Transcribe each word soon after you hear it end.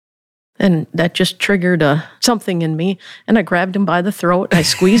And that just triggered something in me. And I grabbed him by the throat, and I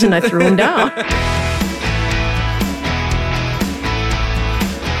squeezed, and I threw him down.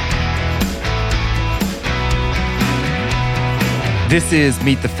 This is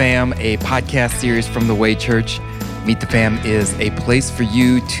Meet the Fam, a podcast series from the Way Church. Meet the Fam is a place for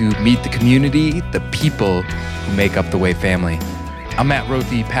you to meet the community, the people who make up the Way family. I'm Matt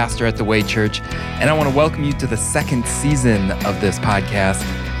Rothy, pastor at the Way Church, and I want to welcome you to the second season of this podcast.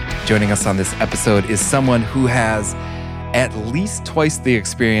 Joining us on this episode is someone who has at least twice the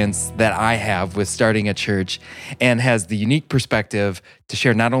experience that I have with starting a church and has the unique perspective to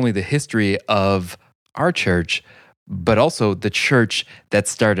share not only the history of our church, but also the church that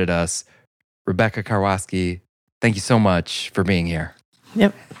started us. Rebecca Karwoski, thank you so much for being here.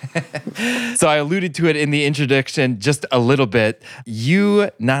 Yep. So I alluded to it in the introduction just a little bit. You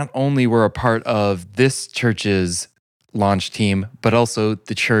not only were a part of this church's launch team, but also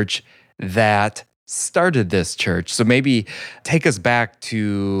the church that started this church. So maybe take us back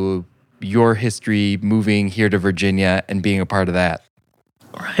to your history moving here to Virginia and being a part of that.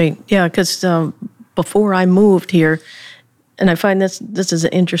 Right. Yeah, because before I moved here, and I find this is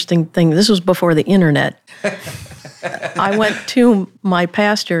an interesting thing. This was before the internet. I went to my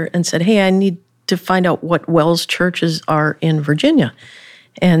pastor and said, hey, I need to find out what WELS churches are in Virginia.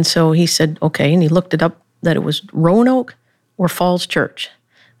 And so he said, okay, and he looked it up that it was Roanoke or Falls Church.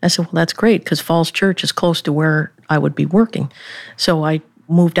 I said, well, that's great because Falls Church is close to where I would be working. So I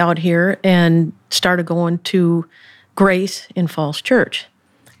moved out here and started going to Grace in Falls Church.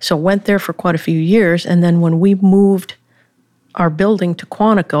 So went there for quite a few years, and then when we moved our building to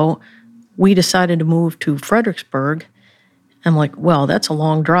Quantico, we decided to move to Fredericksburg. I'm like, well, that's a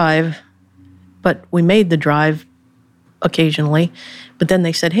long drive, but we made the drive occasionally. But then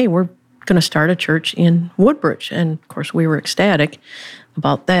they said, hey, we're going to start a church in Woodbridge. And of course, we were ecstatic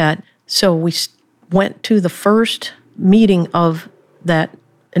about that. So we went to the first meeting of that,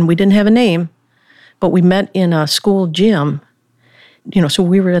 and we didn't have a name, but we met in a school gym. So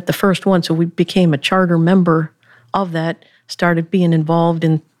we were at the first one, so we became a charter member of that, started being involved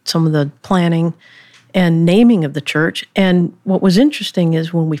in some of the planning and naming of the church. And what was interesting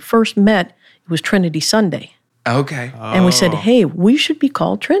is when we first met, it was Trinity Sunday. Okay. And we said, hey, we should be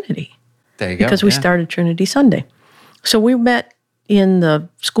called Trinity. There you go. Because we started Trinity Sunday. So we met in the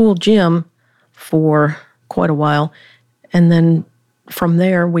school gym for quite a while. And then from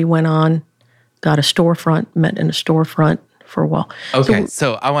there, we went on, got a storefront, met in a storefront for a while. Okay,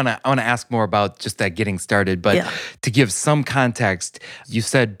 so I want to ask more about just that getting started, but to give some context, you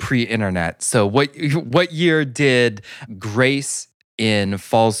said pre-internet. So what year did Grace in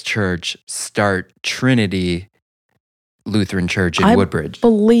Falls Church start Trinity Lutheran Church in Woodbridge? I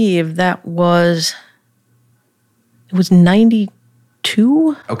believe it was 92.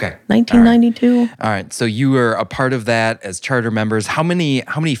 Okay. 1992. All right. So you were a part of that as charter members. How many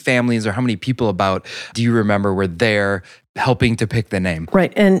families or how many people about do you remember were there helping to pick the name?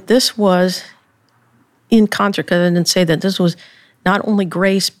 Right. And this was in concert, because I didn't say that. This was not only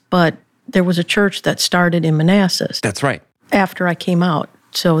Grace, but there was a church that started in Manassas. That's right. After I came out.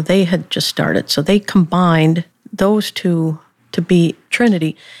 So they had just started. So they combined those two to be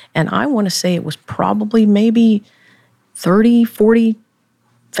Trinity. And I want to say it was probably maybe 30, 40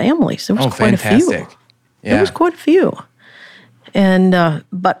 families. There was quite fantastic. A few. Yeah. There was quite a few. And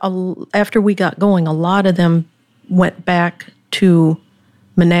but after we got going, a lot of them went back to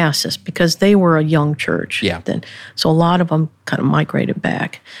Manassas because they were a young church then. So a lot of them kind of migrated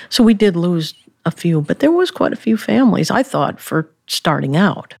back. So we did lose a few, but there was quite a few families, I thought, for starting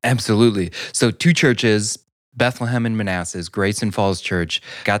out. Absolutely. So two churches, Bethlehem and Manassas, Grace and Falls Church,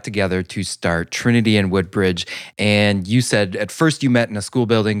 got together to start Trinity and Woodbridge. And you said at first you met in a school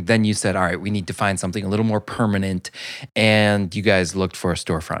building, then you said, all right, we need to find something a little more permanent. And you guys looked for a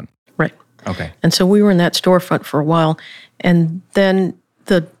storefront. Right. Okay. And so we were in that storefront for a while. And then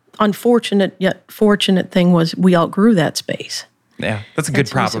the unfortunate yet fortunate thing was we outgrew that space. Yeah, that's a good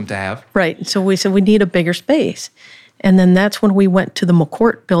problem to have. Right. So we said we need a bigger space. And then that's when we went to the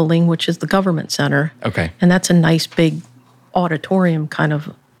McCourt building, which is the government center. Okay. And that's a nice big auditorium kind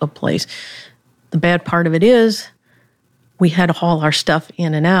of a place. The bad part of it is we had to haul our stuff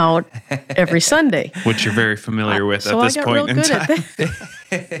in and out every Sunday. Which you're very familiar with at this point in time.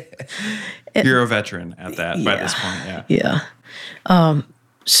 You're a veteran at that by this point, Yeah.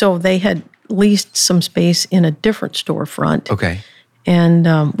 So they had leased some space in a different storefront. Okay.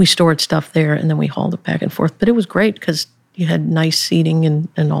 And we stored stuff there, and then we hauled it back and forth. But it was great because you had nice seating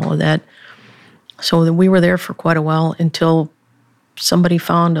and all of that. So then we were there for quite a while until somebody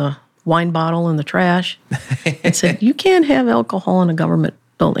found a wine bottle in the trash and said, you can't have alcohol in a government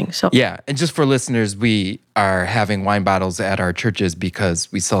building. So yeah, and just for listeners, we are having wine bottles at our churches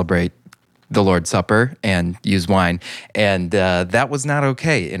because we celebrate the Lord's Supper and use wine. And that was not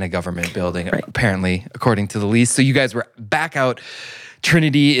okay in a government building, apparently, according to the lease. So you guys were back out.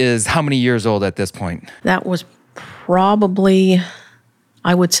 Trinity is how many years old at this point? That was probably,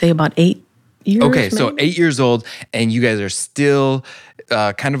 I would say, about 8 years. Okay, maybe? so 8 years old, and you guys are still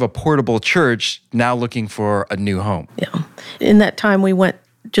kind of a portable church, now looking for a new home. Yeah. In that time, we went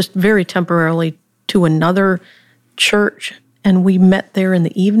just very temporarily to another church, and we met there in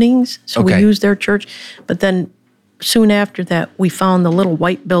the evenings. So we used their church. But then soon after that, we found the little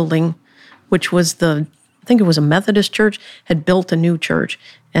white building, which was I think it was a Methodist church, had built a new church.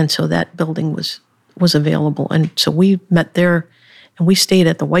 And so that building was available. And so we met there, and we stayed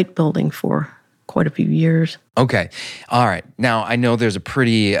at the white building for quite a few years. Okay. All right. Now, I know there's a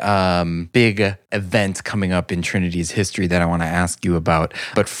pretty big event coming up in Trinity's history that I want to ask you about.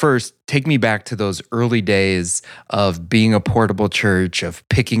 But first, take me back to those early days of being a portable church, of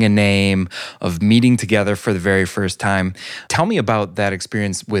picking a name, of meeting together for the very first time. Tell me about that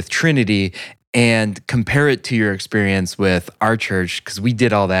experience with Trinity and compare it to your experience with our church, because we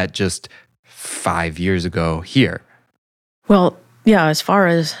did all that just 5 years ago here. Well, yeah, as far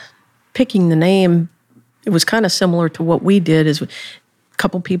as picking the name, it was kind of similar to what we did. Is a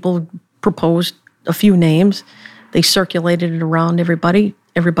couple people proposed a few names. They circulated it around everybody.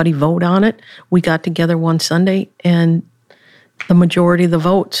 Everybody voted on it. We got together one Sunday, and the majority of the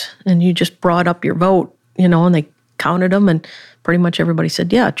votes, and you just brought up your vote, and they counted them, and pretty much everybody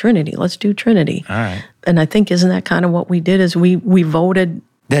said, yeah, Trinity, let's do Trinity. All right. And I think, isn't that kind of what we did, is we voted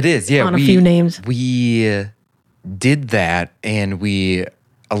that is, yeah, on a few names. We did that, and we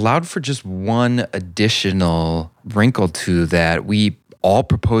allowed for just one additional wrinkle to that. We all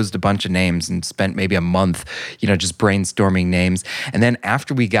proposed a bunch of names and spent maybe a month, just brainstorming names. And then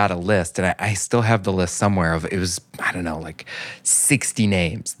after we got a list, and I still have the list somewhere of, it was, I don't know, like 60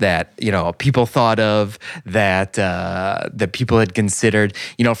 names that, people thought of, that people had considered.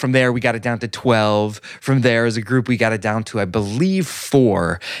 From there, we got it down to 12. From there, as a group, we got it down to, I believe,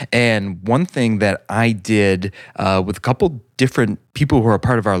 4. And one thing that I did with a couple different people who are a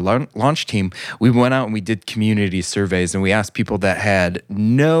part of our launch team, we went out and we did community surveys, and we asked people that had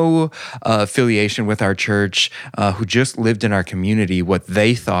no affiliation with our church, who just lived in our community, what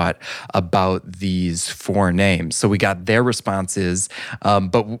they thought about these 4 names. So we got their responses,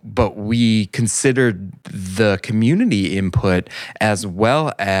 but we considered the community input as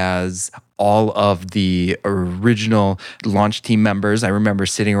well as all of the original launch team members. I remember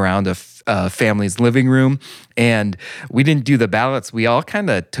sitting around a family's living room, and we didn't do the ballots. We all kind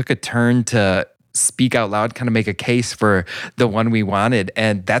of took a turn to speak out loud, kind of make a case for the one we wanted.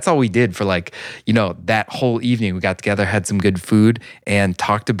 And that's all we did for that whole evening. We got together, had some good food, and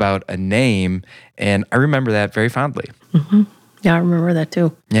talked about a name. And I remember that very fondly. Mm-hmm. Yeah, I remember that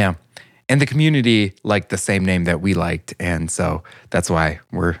too. Yeah. And the community liked the same name that we liked. And so that's why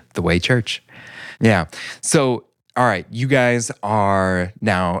we're the Way Church. Yeah. So, all right, you guys are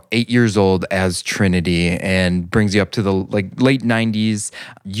now 8 years old as Trinity, and brings you up to the late 90s.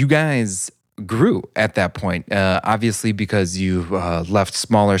 You guys grew at that point, obviously because you left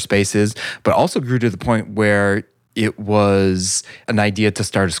smaller spaces, but also grew to the point where it was an idea to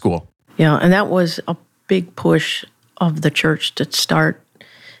start a school. Yeah, and that was a big push of the church to start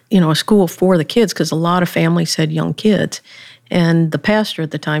a school for the kids, because a lot of families had young kids. And the pastor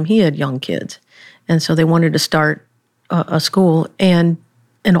at the time, he had young kids. And so they wanted to start a school and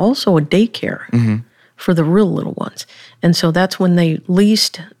also a daycare for the real little ones. And so that's when they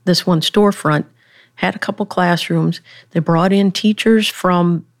leased this one storefront, had a couple classrooms. They brought in teachers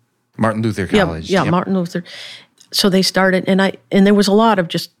from Martin Luther College. Yeah, yep. Martin Luther. So they started, and there was a lot of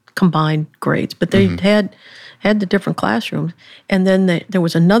just combined grades, but they had the different classrooms. And then there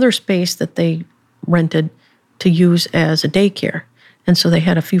was another space that they rented to use as a daycare. And so they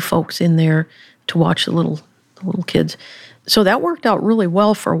had a few folks in there to watch the little kids. So that worked out really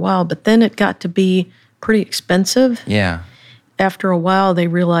well for a while, but then it got to be pretty expensive. Yeah. After a while, they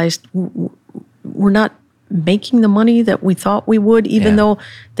realized we're not making the money that we thought we would, even though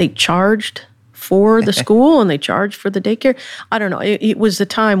they charged for the school and they charged for the daycare. I don't know. It was the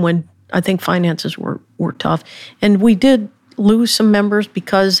time when I think finances were tough. And we did lose some members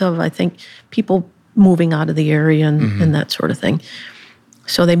because of, I think, people moving out of the area and that sort of thing.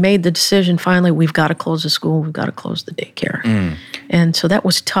 So they made the decision, finally, we've got to close the school, we've got to close the daycare. And so that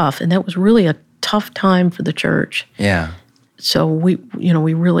was tough, and that was really a tough time for the church. Yeah. So we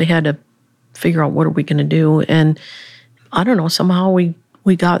really had to figure out what are we going to do. And I don't know, somehow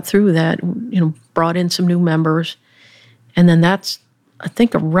we got through that, brought in some new members. And then that's I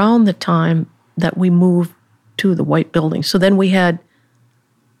think, around the time that we moved to the white building. So then we had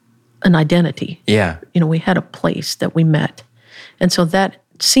an identity. Yeah. We had a place that we met. And so that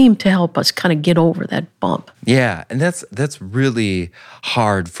seemed to help us kind of get over that bump. Yeah, and that's really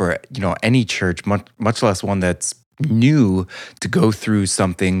hard for, any church, much less one that's new, to go through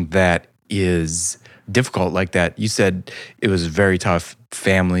something that is difficult like that. You said it was very tough.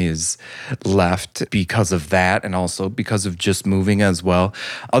 Families left because of that, and also because of just moving as well.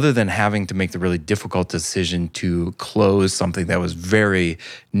 Other than having to make the really difficult decision to close something that was very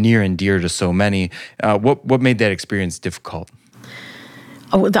near and dear to so many, what made that experience difficult?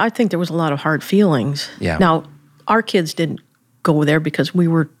 Oh, I think there was a lot of hard feelings. Yeah. Now, our kids didn't go there because we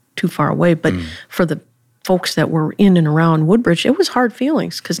were too far away, but for the folks that were in and around Woodbridge, it was hard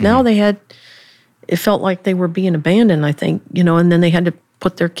feelings because now it felt like they were being abandoned, I think, and then they had to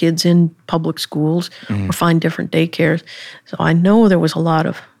put their kids in public schools or find different daycares. So I know there was a lot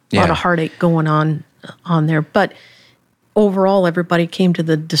of heartache going on there. But overall, everybody came to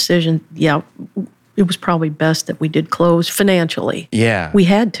the decision, it was probably best that we did close financially. Yeah. We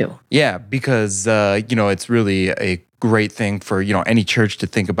had to. Yeah, because, it's really a great thing for, any church to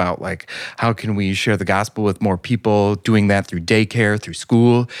think about, like, how can we share the gospel with more people? Doing that through daycare, through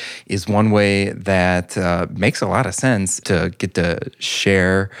school is one way that makes a lot of sense, to get to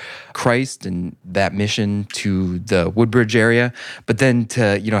share Christ and that mission to the Woodbridge area. But then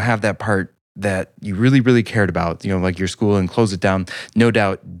to, have that part that you really, really cared about, like your school, and close it down, no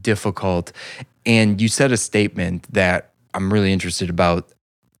doubt difficult. And you said a statement that I'm really interested about,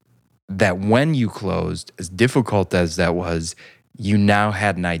 that when you closed, as difficult as that was, you now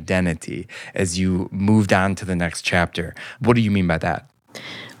had an identity as you moved on to the next chapter. What do you mean by that?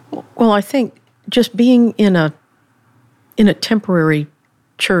 Well, I think just being in a temporary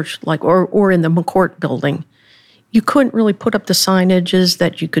church, like or in the McCourt building, you couldn't really put up the signages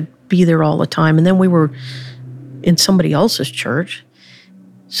that you could be there all the time. And then we were in somebody else's church.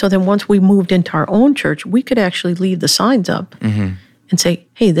 So then once we moved into our own church, we could actually leave the signs up and say,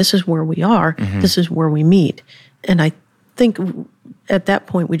 hey, this is where we are. This is where we meet. And I think at that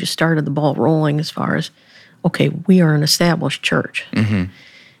point, we just started the ball rolling as far as, okay, we are an established church.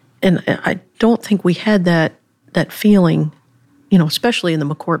 And I don't think we had that feeling, especially in the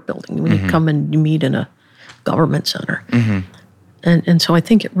McCourt building, when you come and you meet in a government center. And so I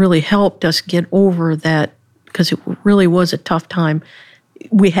think it really helped us get over that, because it really was a tough time.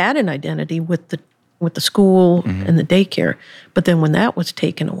 We had an identity with the school and the daycare, but then when that was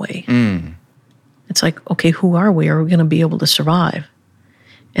taken away, it's like, okay, who are we? Are we going to be able to survive?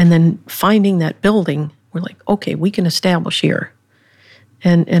 And then finding that building, we're like, okay, we can establish here.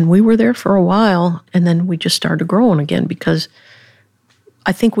 And we were there for a while, and then we just started growing again, because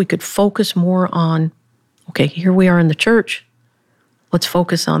I think we could focus more on, okay, here we are in the church, let's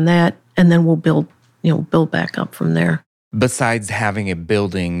focus on that, and then we'll build back up from there. Besides having a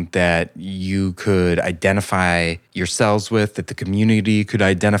building that you could identify yourselves with, that the community could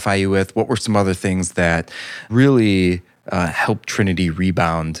identify you with, what were some other things that really helped Trinity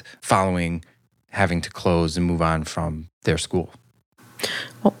rebound following having to close and move on from their school?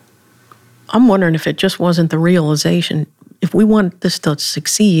 Well, I'm wondering if it just wasn't the realization, if we want this to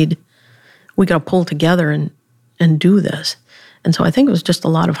succeed, we got to pull together and do this. And so I think it was just a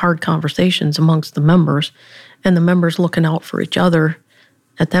lot of hard conversations amongst the members, and the members looking out for each other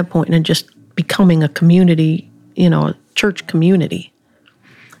at that point, and just becoming a community, a church community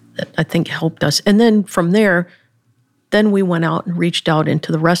that I think helped us. And then from there, then we went out and reached out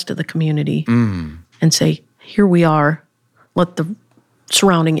into the rest of the community and say, here we are, let the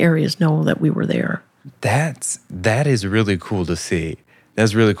surrounding areas know that we were there. That is really cool to see.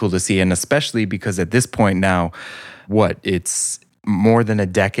 That's really cool to see. And especially because at this point now, it's more than a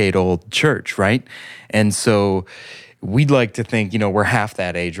decade-old church, right? And so we'd like to think, we're half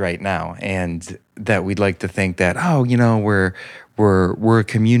that age right now, and that we'd like to think that, we're a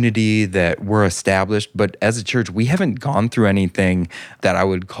community, that we're established. But as a church, we haven't gone through anything that I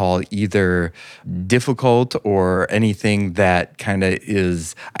would call either difficult or anything that kind of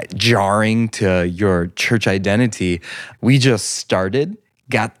is jarring to your church identity. We just started,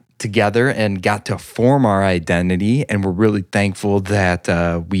 got together, and got to form our identity, and we're really thankful that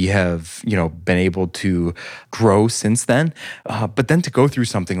we have been able to grow since then. But then to go through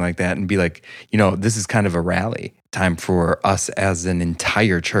something like that and be like, this is kind of a rally time for us as an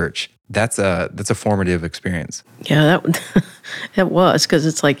entire church. That's a formative experience. Yeah, that was, because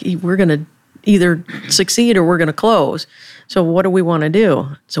it's like, we're going to either succeed or we're going to close. So what do we want to do?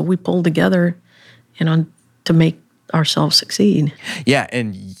 So we pulled together, to make ourselves succeed. Yeah,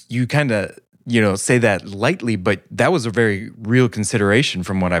 and you kind of say that lightly, but that was a very real consideration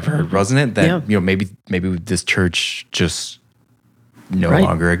from what I've heard, wasn't it? That, maybe this church just no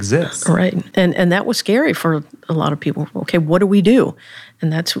longer exists. Right. And that was scary for a lot of people. Okay, what do we do?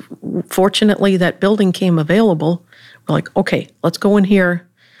 And that's, fortunately, that building came available. We're like, okay, let's go in here.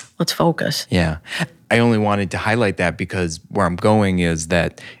 Let's focus. Yeah. I only wanted to highlight that because where I'm going is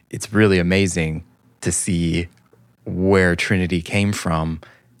that it's really amazing to see where Trinity came from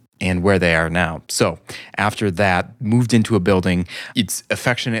and where they are now. So after that, moved into a building. It's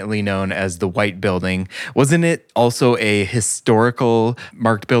affectionately known as the White Building. Wasn't it also a historical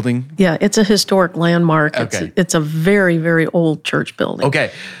marked building? Yeah, it's a historic landmark. Okay. It's a very, very old church building.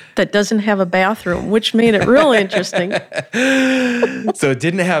 Okay. That doesn't have a bathroom, which made it real interesting. So it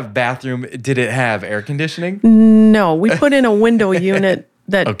didn't have bathroom. Did it have air conditioning? No, we put in a window unit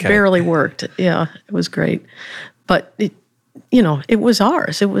that barely worked. Yeah, it was great. But it was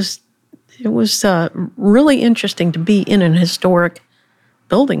ours. It was really interesting to be in an historic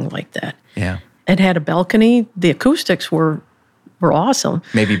building like that. Yeah. It had a balcony. The acoustics were awesome.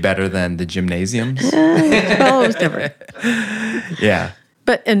 Maybe better than the gymnasiums. Well, it was different. Yeah.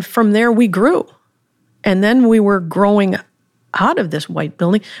 And from there we grew. And then we were growing out of this White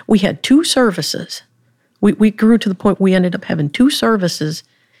Building. We had 2 services. We grew to the point we ended up having 2 services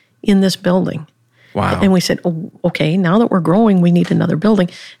in this building. Wow. And we said, oh, okay, now that we're growing, we need another building.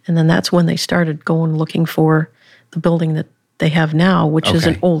 And then that's when they started going looking for the building that they have now, which is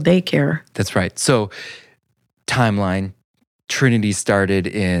an old daycare. That's right. So timeline, Trinity started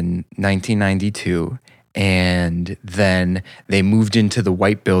in 1992, and then they moved into the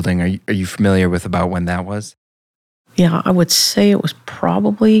White Building. Are you familiar with about when that was? Yeah, I would say it was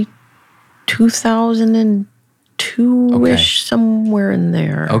probably 2002-ish, somewhere in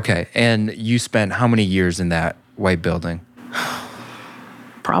there. Okay. And you spent how many years in that White Building?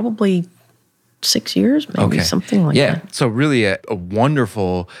 Probably 6 years, maybe, something like that. Yeah, so really a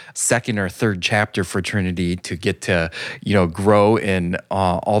wonderful second or third chapter for Trinity to get to, grow in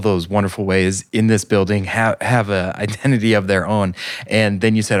all those wonderful ways in this building, have an identity of their own. And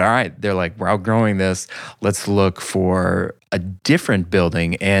then you said, all right, they're like, we're outgrowing this. Let's look for a different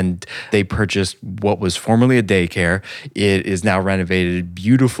building. And they purchased what was formerly a daycare. It is now renovated,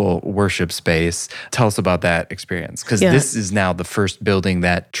 beautiful worship space. Tell us about that experience, because this is now the first building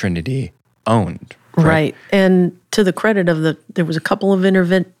that Trinity owned. Right. And to the credit of there was a couple of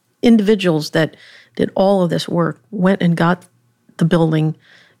individuals that did all of this work, went and got the building,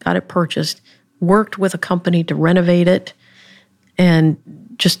 got it purchased, worked with a company to renovate it, and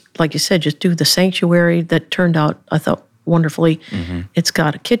just, like you said, just do the sanctuary that turned out, I thought, wonderfully. Mm-hmm. It's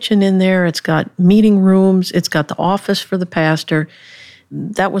got a kitchen in there. It's got meeting rooms. It's got the office for the pastor.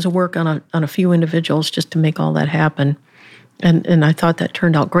 That was a work on a few individuals just to make all that happen. And I thought that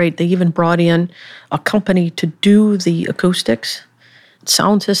turned out great. They even brought in a company to do the acoustics,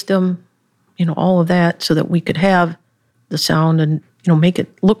 sound system, all of that, so that we could have the sound and, make it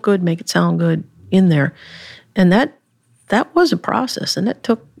look good, make it sound good in there. And that was a process. And it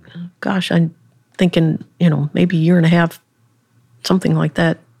took, I'm thinking, maybe a year and a half, something like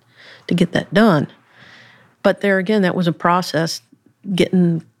that, to get that done. But there again, that was a process,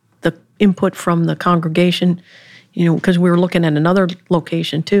 getting the input from the congregation, because we were looking at another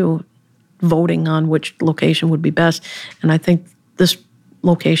location too, voting on which location would be best. And I think this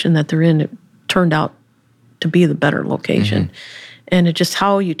location that they're in, it turned out to be the better location. Mm-hmm. And it just,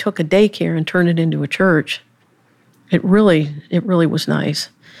 how you took a daycare and turned it into a church, it really was nice.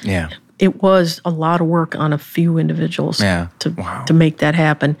 Yeah. It was a lot of work on a few individuals to make that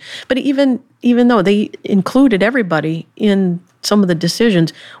happen. But even though they included everybody in some of the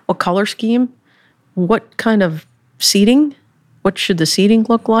decisions, what color scheme, what kind of seating, what should the seating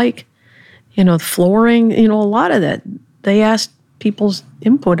look like, the flooring, a lot of that, they asked people's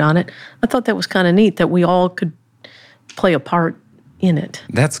input on it. I thought that was kind of neat that we all could play a part in it.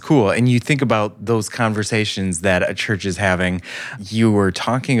 That's cool. And you think about those conversations that a church is having. You were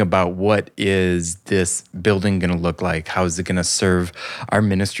talking about, what is this building going to look like? How is it going to serve our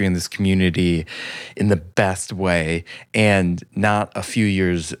ministry in this community in the best way? And not a few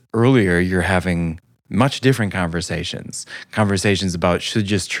years earlier, you're having much different conversations about, should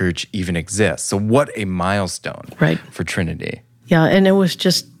this church even exist? So what a milestone for Trinity. Yeah, and it was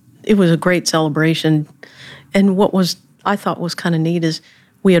a great celebration. And what I thought was kind of neat is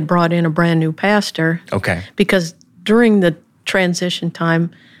we had brought in a brand new pastor. Okay. Because during the transition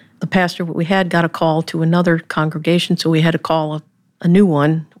time, the pastor we had got a call to another congregation, so we had to call a new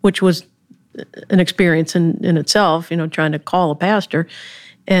one, which was an experience in itself, trying to call a pastor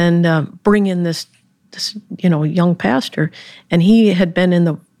and bring in this young pastor. And he had been in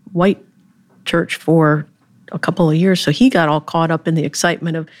the White church for a couple of years, so he got all caught up in the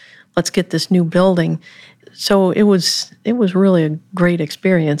excitement of, let's get this new building. So it was really a great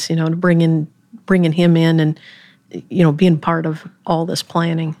experience, to bringing him in and, being part of all this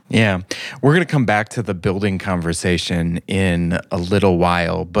planning. Yeah. We're going to come back to the building conversation in a little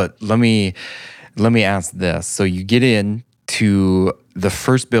while, but let me ask this. So you get in to the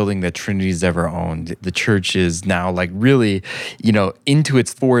first building that Trinity's ever owned. The church is now really, into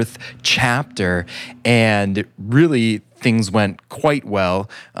its fourth chapter, and really things went quite well.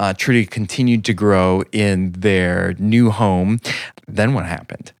 Trinity continued to grow in their new home. Then what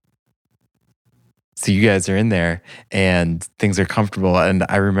happened? So you guys are in there and things are comfortable. And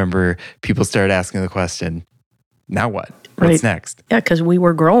I remember people started asking the question, now what? What's next? Yeah, because we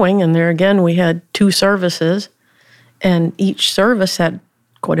were growing, and there again, we had 2 services, and each service had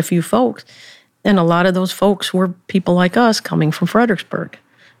quite a few folks. And a lot of those folks were people like us coming from Fredericksburg.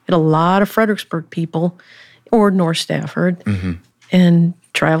 We had a lot of Fredericksburg people, or North Stafford, and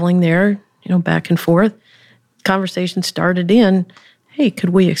traveling there, back and forth. Conversation started hey, could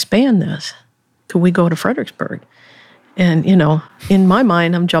we expand this? Could we go to Fredericksburg? And, in my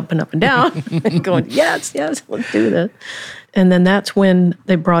mind, I'm jumping up and down and going, yes, let's do this. And then that's when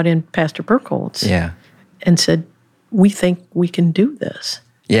they brought in Pastor Burkholz and said, we think we can do this.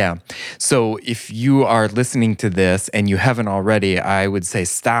 Yeah. So if you are listening to this and you haven't already, I would say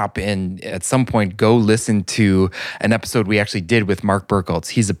stop and at some point go listen to an episode we actually did with Mark Burkholz.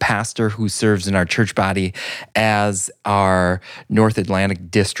 He's a pastor who serves in our church body as our North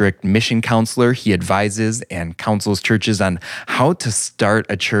Atlantic District mission counselor. He advises and counsels churches on how to start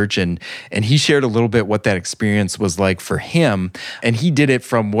a church, and he shared a little bit what that experience was like for him. And he did it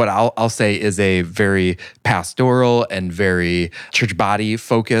from what I'll say is a very pastoral and very church body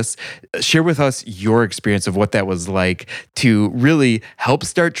focus. Share with us your experience of what that was like to really help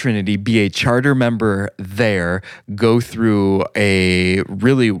start Trinity, be a charter member there, go through a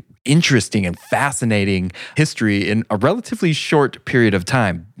really interesting and fascinating history in a relatively short period of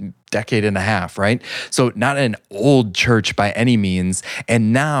time, decade and a half, right? So not an old church by any means.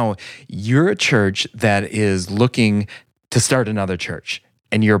 And now you're a church that is looking to start another church.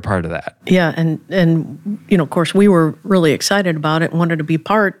 And you're a part of that. Yeah, and of course, we were really excited about it and wanted to be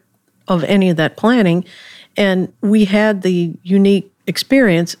part of any of that planning. And we had the unique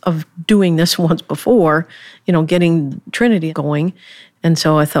experience of doing this once before, getting Trinity going. And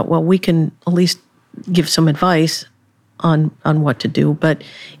so I thought, well, we can at least give some advice on what to do. But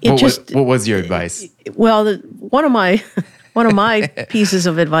what was your advice? Well, one of my pieces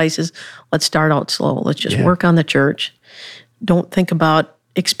of advice is, let's start out slow. Let's just work on the church. Don't think about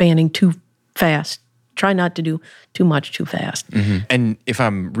expanding too fast. Try not to do too much too fast. And if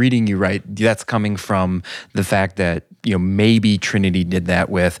I'm reading you right, that's coming from the fact that maybe Trinity did that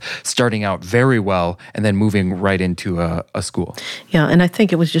with starting out very well and then moving right into a school. Yeah, and I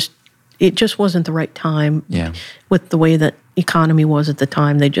think it just wasn't the right time. Yeah. With the way that economy was at the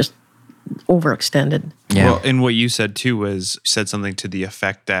time, they just overextended. Yeah. Well, and what you said too was, you said something to the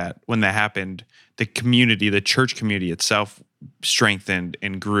effect that when that happened, the community, the church community itself strengthened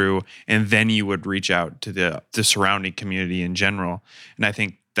and grew, and then you would reach out to the surrounding community in general. And I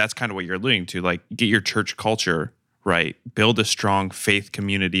think that's kind of what you're alluding to, like, get your church culture right, build a strong faith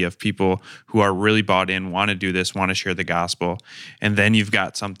community of people who are really bought in, want to do this, want to share the gospel, and then you've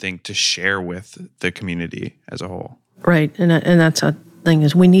got something to share with the community as a whole. Right, and that's a thing,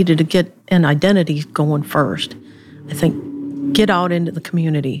 is we needed to get an identity going first. I think get out into the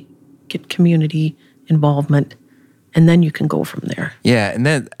community, get community involvement, and then you can go from there. Yeah,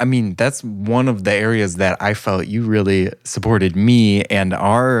 and that's one of the areas that I felt you really supported me and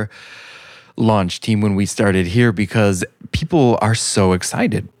our launch team when we started here, because people are so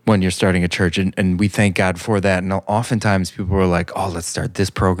excited when you're starting a church, and we thank God for that. And oftentimes people are like, oh, let's start this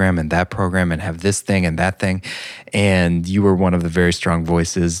program and that program and have this thing and that thing. And you were one of the very strong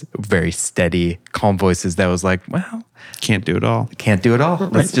voices, very steady, calm voices that was like, well, can't do it all. Can't do it all.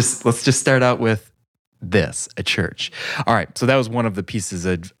 Let's just start out with this, a church. All right, so that was one of the pieces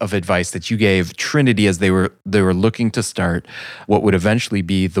of advice that you gave Trinity as they were looking to start what would eventually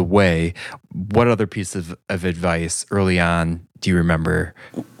be the Way. What other piece of advice early on do you remember?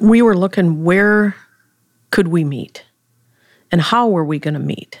 We were looking, where could we meet? And how were we going to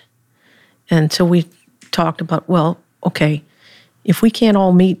meet? And so we talked about, well, okay, if we can't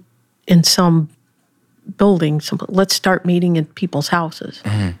all meet in some building, let's start meeting in people's houses.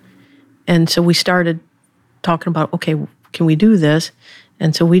 Mm-hmm. And so we started talking about, okay, can we do this?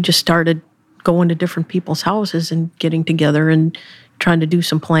 And so we just started going to different people's houses and getting together and trying to do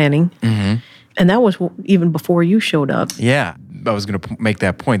some planning. Mm-hmm. And that was even before you showed up. Yeah, I was going to make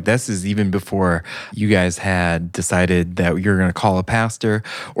that point. This is even before you guys had decided that you're going to call a pastor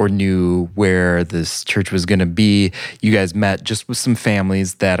or knew where this church was going to be. You guys met just with some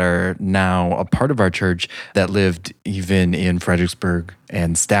families that are now a part of our church that lived even in Fredericksburg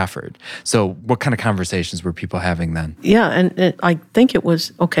and Stafford. So what kind of conversations were people having then? Yeah, and I think it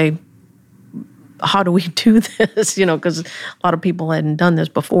was, okay, how do we do this? Because a lot of people hadn't done this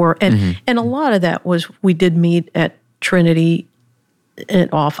before. And and a lot of that was we did meet at Trinity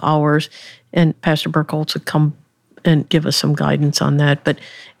at off hours, and Pastor Burkholz would come and give us some guidance on that. But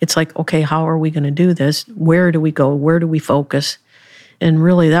it's like, okay, how are we going to do this? Where do we go? Where do we focus? And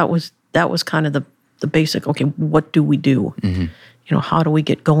really that was kind of the basic, okay, what do we do? How do we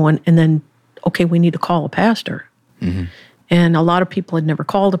get going? And then, okay, we need to call a pastor. And a lot of people had never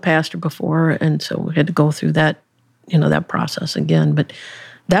called a pastor before, and so we had to go through that, that process again. But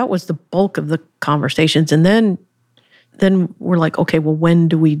that was the bulk of the conversations. And then we're like, okay, well, when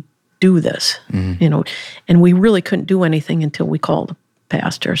do we do this? And we really couldn't do anything until we called a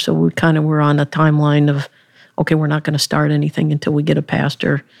pastor. So we kind of were on a timeline of, okay, we're not going to start anything until we get a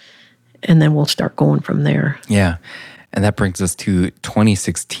pastor, and then we'll start going from there. Yeah. And that brings us to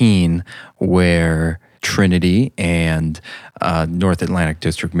 2016, where Trinity and North Atlantic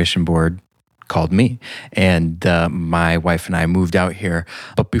District Mission Board called me, and my wife and I moved out here.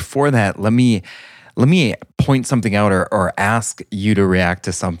 But before that, let me point something out or ask you to react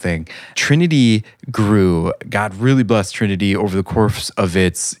to something. Trinity grew. God really blessed Trinity over the course of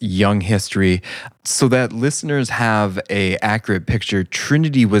its young history. So that listeners have a accurate picture,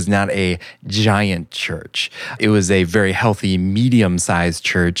 Trinity was not a giant church. It was a very healthy, medium-sized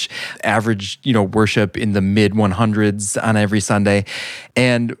church. Average, worship in the mid-100s on every Sunday.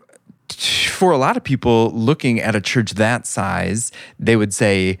 And for a lot of people looking at a church that size, they would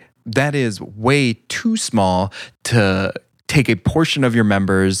say, that is way too small to take a portion of your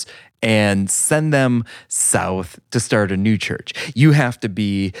members and send them south to start a new church. You have to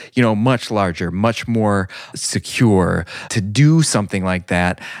be, much larger, much more secure to do something like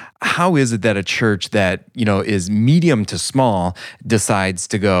that. How is it that a church that, is medium to small decides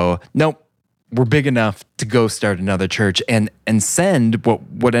to go, nope, we're big enough to go start another church and send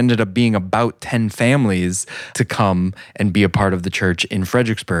what ended up being about 10 families to come and be a part of the church in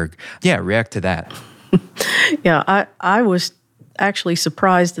Fredericksburg? Yeah, react to that. Yeah, I was actually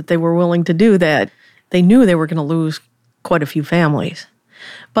surprised that they were willing to do that. They knew they were going to lose quite a few families.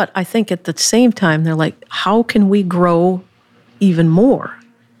 But I think at the same time, they're like, how can we grow even more?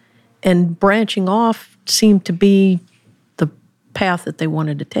 And branching off seemed to be the path that they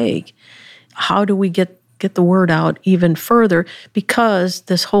wanted to take. How do we get the word out even further? Because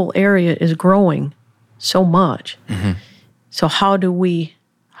this whole area is growing so much. So how do we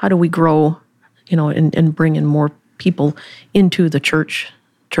grow, and bring in more people into the church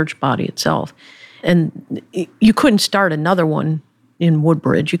body itself? And you couldn't start another one in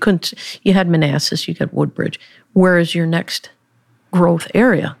Woodbridge. You had Manassas, you got Woodbridge. Where is your next growth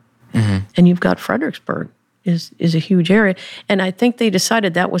area? And you've got Fredericksburg is a huge area. And I think they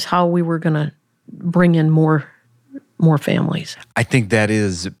decided that was how we were going to bring in more families. I think that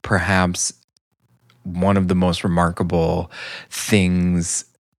is perhaps one of the most remarkable things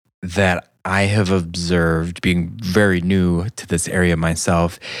that I have observed, being very new to this area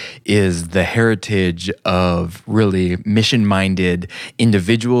myself, is the heritage of really mission-minded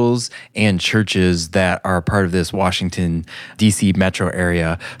individuals and churches that are part of this Washington, D.C. metro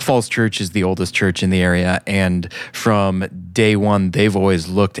area. Falls Church is the oldest church in the area, and from day one, they've always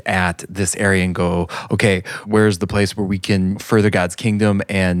looked at this area and go, okay, where's the place where we can further God's kingdom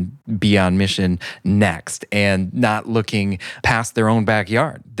and be on mission next? And not looking past their own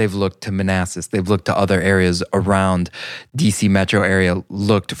backyard. They've looked to Manassas. They've looked to other areas around DC metro area,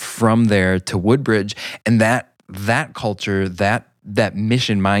 looked from there to Woodbridge. And that culture, that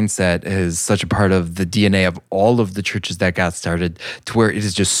mission mindset is such a part of the DNA of all of the churches that got started, to where it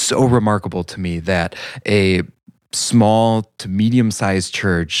is just so remarkable to me that a small to medium-sized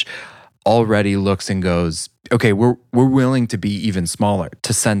church already looks and goes, okay, we're willing to be even smaller,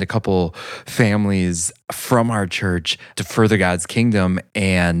 to send a couple families from our church to further God's kingdom,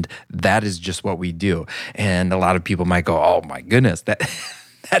 and that is just what we do. And a lot of people might go, oh my goodness, that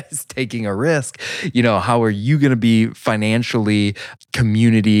is taking a risk. How are you going to be financially,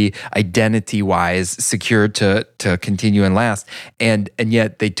 community, identity-wise secure to continue and last? And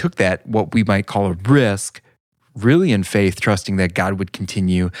yet they took that, what we might call a risk, really in faith, trusting that God would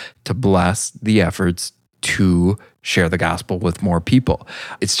continue to bless the efforts to share the gospel with more people.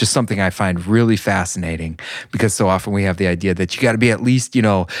 It's just something I find really fascinating because so often we have the idea that you got to be at least,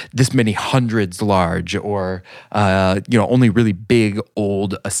 this many hundreds large or, only really big,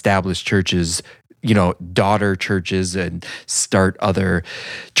 old, established churches, daughter churches and start other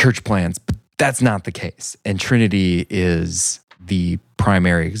church plants. But that's not the case. And Trinity is the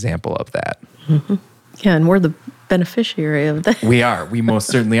primary example of that. Mm-hmm. Yeah, and we're the beneficiary of that. We are. We most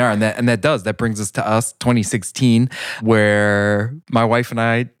certainly are. And that brings us to us, 2016, where my wife and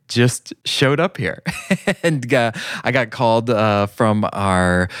I just showed up here. And I got called from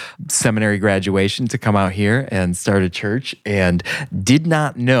our seminary graduation to come out here and start a church, and did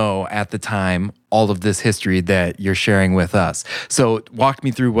not know at the time all of this history that you're sharing with us. So walk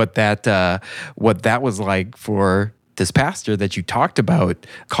me through what that was like for this pastor that you talked about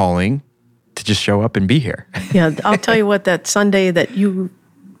calling to just show up and be here. Yeah, I'll tell you what, that Sunday that you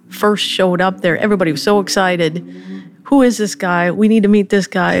first showed up there, everybody was so excited. Who is this guy? We need to meet this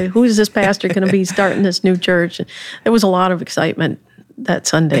guy. Who is this pastor going to be starting this new church? There was a lot of excitement that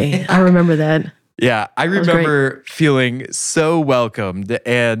Sunday. I remember that. Yeah, I remember feeling so welcomed,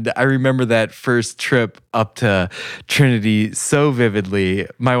 and I remember that first trip up to Trinity so vividly.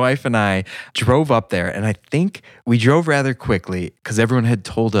 My wife and I drove up there, and I think we drove rather quickly because everyone had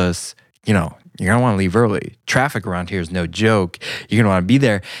told us, you're going to want to leave early. Traffic around here is no joke. You're going to want to be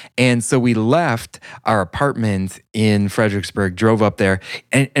there. And so we left our apartment in Fredericksburg, drove up there,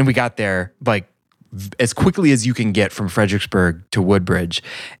 and we got there like as quickly as you can get from Fredericksburg to Woodbridge.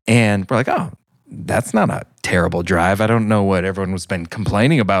 And we're like, oh, that's not a terrible drive. I don't know what everyone has been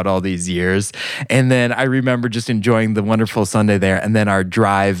complaining about all these years. And then I remember just enjoying the wonderful Sunday there. And then our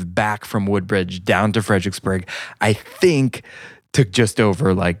drive back from Woodbridge down to Fredericksburg, I think took just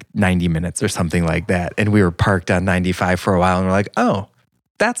over like 90 minutes or something like that. And we were parked on 95 for a while, and we're like, oh,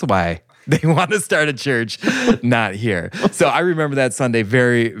 that's why they want to start a church, not here. So I remember that Sunday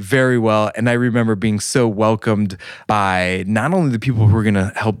very, very well. And I remember being so welcomed by not only the people who were going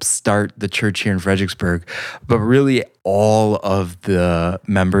to help start the church here in Fredericksburg, but really all of the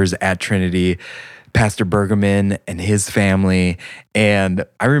members at Trinity, Pastor Bergman and his family. And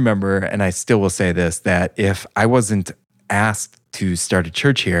I remember, and I still will say this, that if I wasn't asked to start a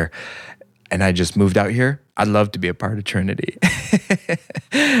church here and I just moved out here, I'd love to be a part of Trinity.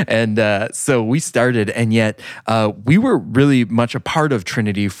 And so we started, and yet we were really much a part of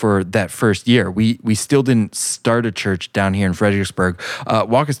Trinity for that first year. We still didn't start a church down here in Fredericksburg.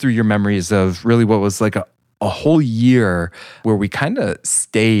 Walk us through your memories of really what was like a whole year where we kind of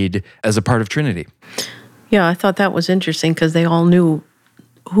stayed as a part of Trinity. Yeah, I thought that was interesting because they all knew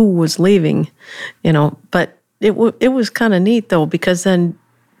who was leaving, but it was kind of neat though, because then,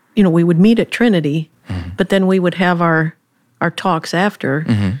 we would meet at Trinity, mm-hmm. but then we would have our talks after,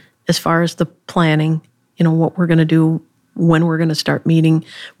 mm-hmm. as far as the planning, what we're going to do, when we're going to start meeting,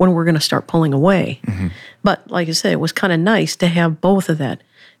 when we're going to start pulling away. Mm-hmm. But like I said, it was kind of nice to have both of that,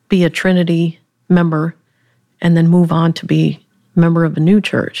 be a Trinity member and then move on to be a member of a new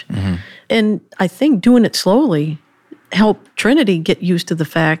church. Mm-hmm. And I think doing it slowly helped Trinity get used to the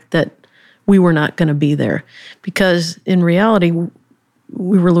fact that we were not going to be there, because in reality,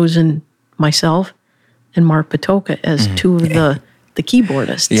 we were losing myself and Mark Patoka as mm-hmm. two of the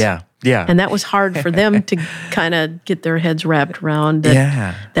keyboardists. Yeah, yeah. And that was hard for them to kind of get their heads wrapped around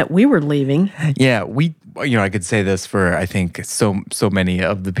that we were leaving. Yeah, I could say this for, I think, so many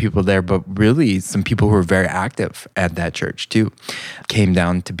of the people there, but really some people who were very active at that church too came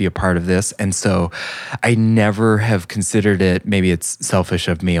down to be a part of this. And so I never have considered it, maybe it's selfish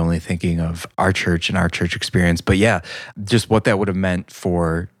of me only thinking of our church and our church experience, but yeah, just what that would have meant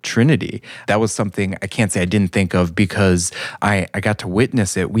for Trinity. That was something I can't say I didn't think of, because I got to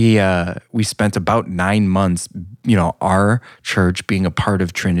witness it. We spent about 9 months, our church being a part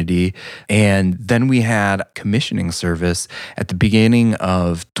of Trinity, and then we had commissioning service at the beginning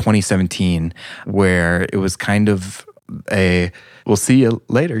of 2017, where it was kind of we'll see you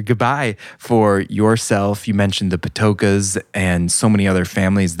later, goodbye for yourself. You mentioned the Patokas and so many other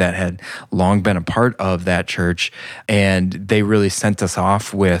families that had long been a part of that church, and they really sent us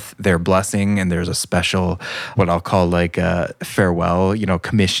off with their blessing. And there's a special, what I'll call like a farewell,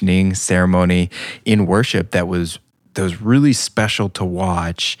 commissioning ceremony in worship that was really special to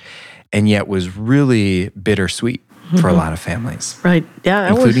watch, and yet was really bittersweet for a lot of families. Right. Yeah.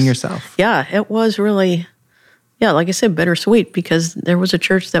 Including yourself. Yeah. It was really, like I said, bittersweet, because there was a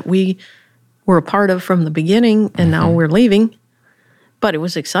church that we were a part of from the beginning, and mm-hmm. now we're leaving. But it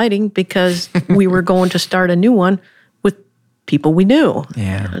was exciting because we were going to start a new one with people we knew.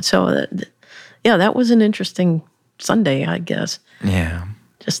 Yeah. So, that was an interesting Sunday, I guess. Yeah.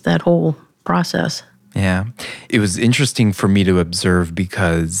 Just that whole process. Yeah. It was interesting for me to observe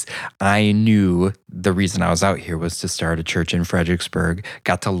because I knew the reason I was out here was to start a church in Fredericksburg.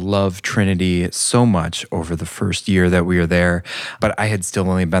 Got to love Trinity so much over the first year that we were there, but I had still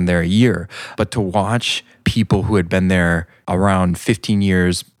only been there a year. But to watch people who had been there around 15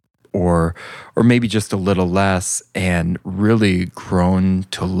 years or maybe just a little less and really grown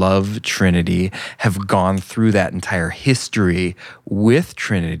to love Trinity, have gone through that entire history with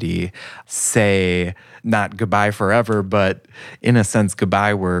Trinity, say not goodbye forever, but in a sense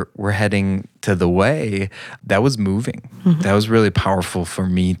goodbye, we're heading to the way. That was moving. Mm-hmm. That was really powerful for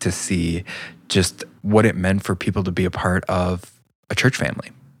me to see just what it meant for people to be a part of a church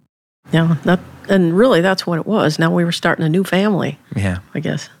family. Yeah, and really that's what it was. Now we were starting a new family. Yeah. I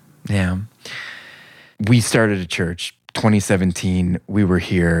guess. Yeah. We started a church, 2017, we were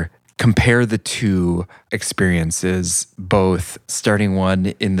here. Compare the two experiences, both starting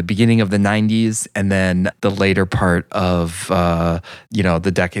one in the beginning of the 90s and then the later part of,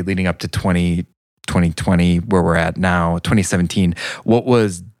 the decade leading up to 2020, where we're at now, 2017. What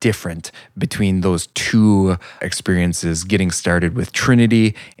was different between those two experiences, getting started with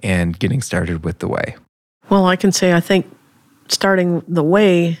Trinity and getting started with The Way? Well, I can say I think starting The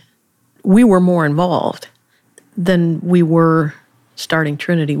Way, we were more involved than we were starting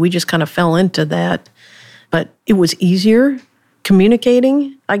Trinity. We just kind of fell into that. But it was easier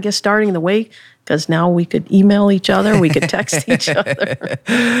communicating, I guess, starting The Way, because now we could email each other, we could text each other.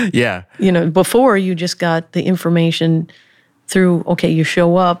 Yeah. Before you just got the information through, okay, you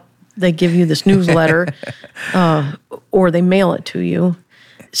show up, they give you this newsletter, or they mail it to you.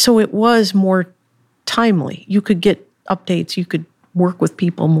 So it was more timely. You could get updates, you could work with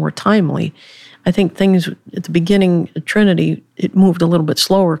people more timely. I think things at the beginning of Trinity, it moved a little bit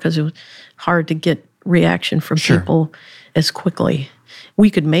slower because it was hard to get reaction from people as quickly. We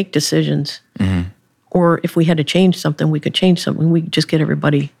could make decisions, or if we had to change something, we could change something. We could just get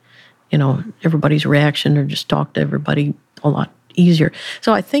everybody, everybody's reaction, or just talk to everybody a lot easier.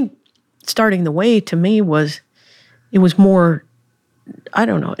 So I think starting The Way to me was more, I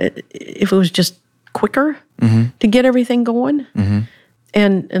don't know, if it was just quicker to get everything going.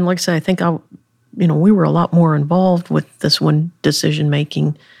 And like I said, I think we were a lot more involved with this one decision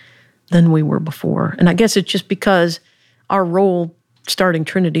making than we were before. And I guess it's just because our role starting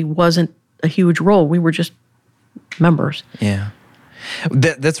Trinity wasn't a huge role. We were just members. Yeah.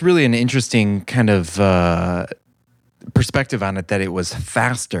 That's really an interesting kind of perspective on it, that it was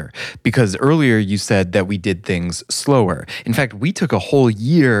faster, because earlier you said that we did things slower. In fact, we took a whole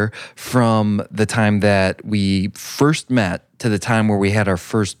year from the time that we first met to the time where we had our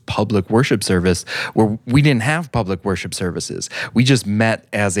first public worship service, where we didn't have public worship services. We just met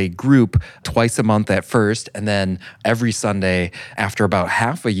as a group twice a month at first, and then every Sunday after about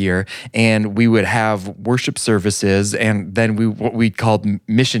half a year, and we would have worship services, and then what we called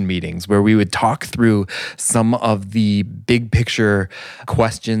mission meetings, where we would talk through some of the big picture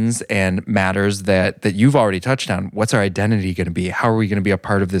questions and matters that you've already touched on. What's our identity going to be? How are we going to be a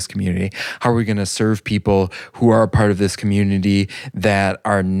part of this community? How are we going to serve people who are a part of this community that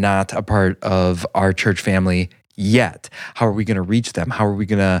are not a part of our church family yet? How are we going to reach them? How are we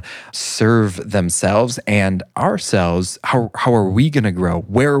going to serve themselves and ourselves? How are we going to grow?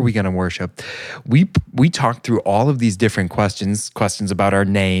 Where are we going to worship? We talked through all of these different questions about our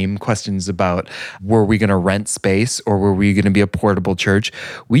name, questions about were we going to rent space or were we going to be a portable church?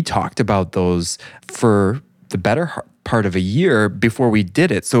 We talked about those for the better part of a year before we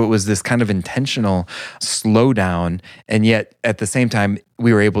did it. So it was this kind of intentional slowdown, and yet at the same time,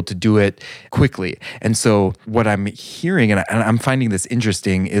 we were able to do it quickly. And so what I'm hearing, and I'm finding this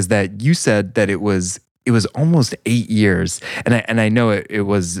interesting, is that you said that it was almost 8 years. And I know it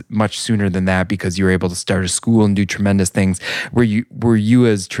was much sooner than that, because you were able to start a school and do tremendous things, where you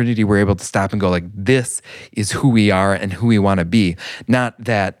as Trinity were able to stop and go like, this is who we are and who we want to be. Not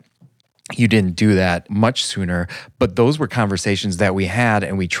that you didn't do that much sooner, but those were conversations that we had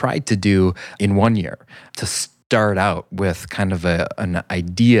and we tried to do in 1 year to start out with kind of an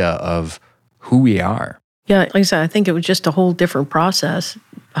idea of who we are. Yeah, like I said, I think it was just a whole different process,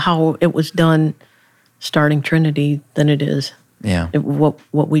 how it was done starting Trinity than it is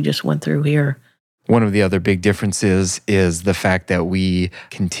what we just went through here. One of the other big differences is the fact that we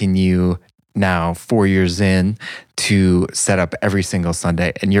continue now 4 years in to set up every single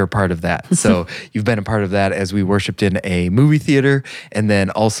Sunday, and you're a part of that. So you've been a part of that as we worshiped in a movie theater, and then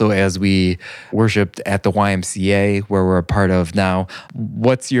also as we worshiped at the YMCA, where we're a part of now.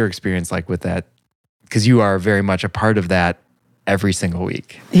 What's your experience like with that? Because you are very much a part of that every single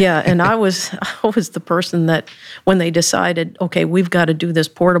week. Yeah, and I was the person that when they decided, okay, we've got to do this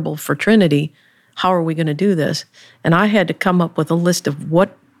portable for Trinity, how are we going to do this? And I had to come up with a list of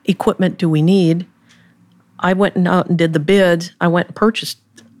what equipment do we need. I went out and did the bids. I went and purchased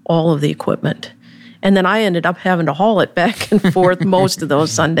all of the equipment. And then I ended up having to haul it back and forth most of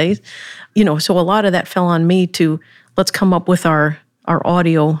those Sundays. So a lot of that fell on me to, let's come up with our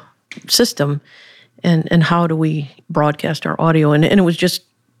audio system and how do we broadcast our audio. And it was just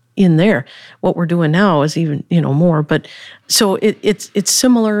in there. What we're doing now is even, more. But so it's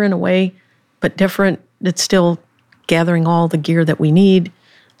similar in a way, but different. It's still gathering all the gear that we need,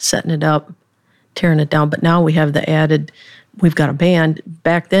 setting it up, tearing it down. But now we have we've got a band.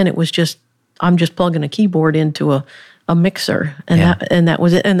 Back then it was just, I'm just plugging a keyboard into a mixer and that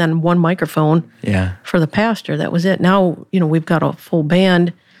was it. And then one microphone for the pastor. That was it. Now, we've got a full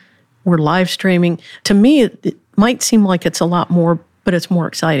band. We're live streaming. To me, it might seem like it's a lot more, but it's more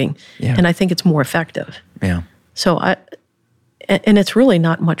exciting. Yeah. And I think it's more effective. Yeah. So and it's really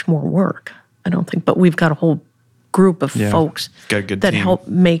not much more work, I don't think, but we've got a whole group of folks got a good that team. help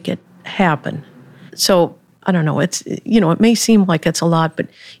make it happen. So I don't know, it's, it may seem like it's a lot, but,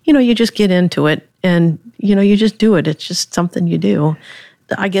 you just get into it and, you just do it. It's just something you do.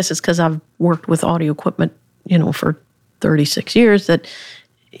 I guess it's because I've worked with audio equipment, for 36 years that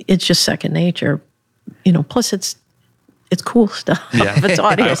it's just second nature, plus it's cool stuff. Yeah. It's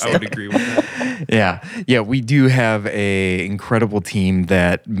audio stuff. I would agree with that. Yeah, we do have a incredible team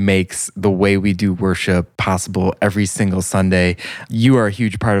that makes the way we do worship possible every single Sunday. You are a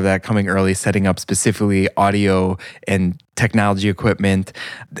huge part of that, coming early, setting up specifically audio and technology equipment.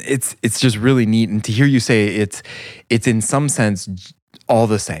 It's just really neat. And to hear you say it's in some sense all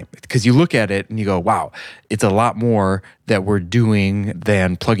the same, because you look at it and you go, wow, it's a lot more that we're doing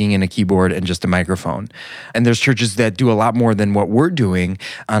than plugging in a keyboard and just a microphone. And there's churches that do a lot more than what we're doing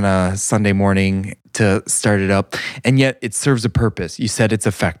on a Sunday morning to start it up. And yet it serves a purpose. You said it's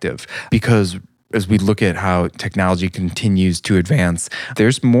effective because as we look at how technology continues to advance,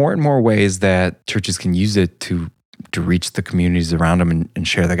 there's more and more ways that churches can use it to reach the communities around them and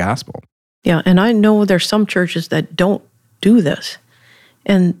share the gospel. Yeah, and I know there's some churches that don't do this.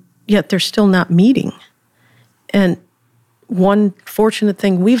 And yet they're still not meeting. And one fortunate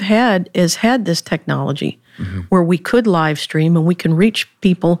thing we've had is had this technology where we could live stream and we can reach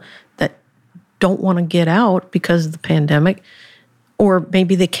people that don't want to get out because of the pandemic, or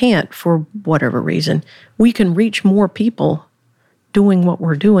maybe they can't for whatever reason. We can reach more people doing what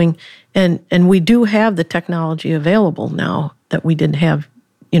we're doing. And we do have the technology available now that we didn't have,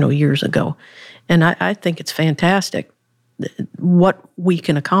 years ago. And I think it's fantastic what we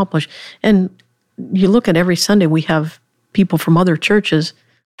can accomplish. And you look at every Sunday, we have people from other churches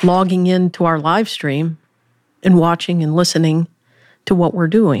logging into our live stream and watching and listening to what we're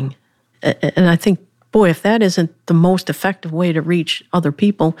doing. And I think, boy, if that isn't the most effective way to reach other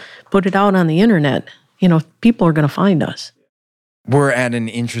people, put it out on the internet, people are going to find us. We're at an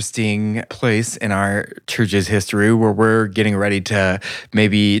interesting place in our church's history where we're getting ready to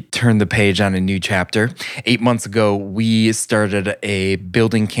maybe turn the page on a new chapter. 8 months ago, we started a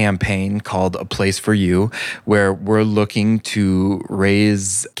building campaign called A Place for You, where we're looking to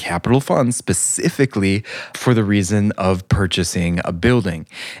raise capital funds specifically for the reason of purchasing a building.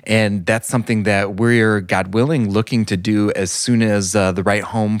 And that's something that we're, God willing, looking to do as soon as the right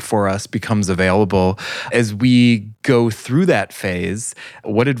home for us becomes available. As we go through that phase,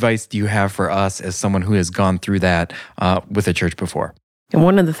 what advice do you have for us as someone who has gone through that with a church before? And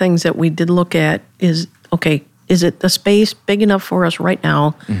one of the things that we did look at is, okay, is it a space big enough for us right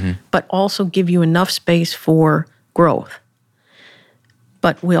now, but also give you enough space for growth?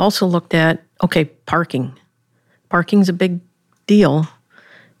 But we also looked at, okay, parking. Parking's a big deal.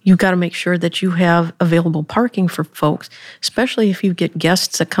 You've got to make sure that you have available parking for folks, especially if you get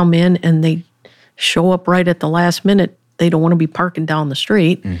guests that come in and they show up right at the last minute. They don't want to be parking down the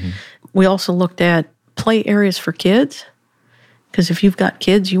street. We also looked at play areas for kids, because if you've got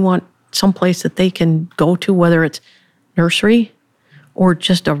kids, you want someplace that they can go to, whether it's nursery or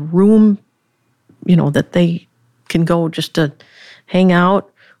just a room, that they can go just to hang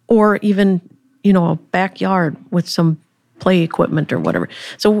out, or even, a backyard with some play equipment or whatever.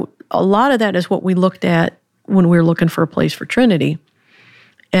 So a lot of that is what we looked at when we were looking for a place for Trinity.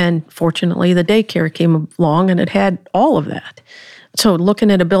 And fortunately, the daycare came along and it had all of that. So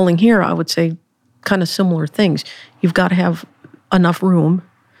looking at a building here, I would say kind of similar things. You've got to have enough room.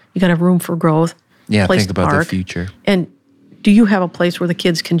 You got to have room for growth. Yeah, place think to about park. the future. And do you have a place where the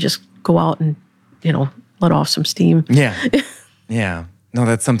kids can just go out and, let off some steam? Yeah. Yeah. No,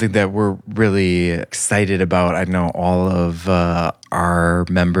 that's something that we're really excited about. I know all of our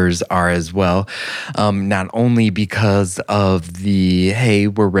members are as well. Not only because of the, hey,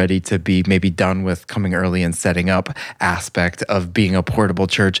 we're ready to be maybe done with coming early and setting up aspect of being a portable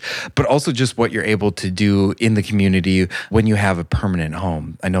church, but also just what you're able to do in the community when you have a permanent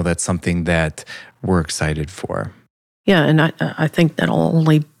home. I know that's something that we're excited for. Yeah, and I think that'll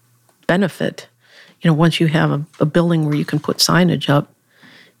only benefit, once you have a building where you can put signage up,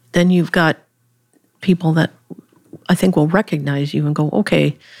 then you've got people that I think will recognize you and go,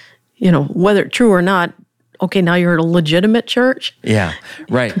 okay, whether it's true or not, okay, now you're at a legitimate church. Yeah,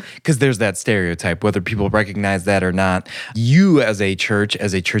 right. Because there's that stereotype, whether people recognize that or not. You as a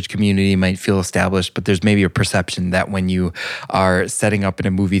church community might feel established, but there's maybe a perception that when you are setting up in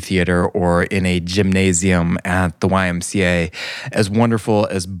a movie theater or in a gymnasium at the YMCA, as wonderful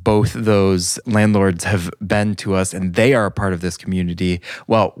as both those landlords have been to us and they are a part of this community,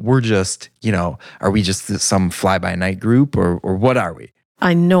 well, we're just, are we just some fly-by-night group or what are we?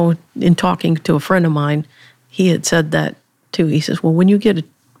 I know in talking to a friend of mine, he had said that too. He says, well, when you get a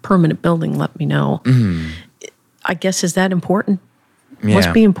permanent building, let me know. Mm-hmm. I guess, is that important? Yeah.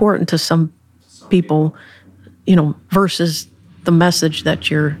 Must be important to some people, versus the message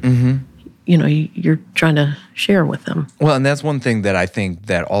that you're, you're trying to share with them. Well, and that's one thing that I think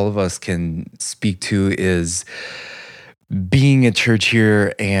that all of us can speak to is being at church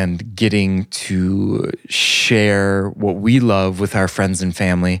here and getting to share what we love with our friends and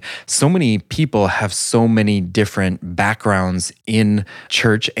family. So many people have so many different backgrounds in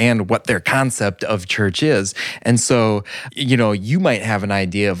church and what their concept of church is. And so, you might have an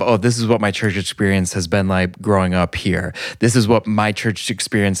idea of, oh, this is what my church experience has been like growing up here. This is what my church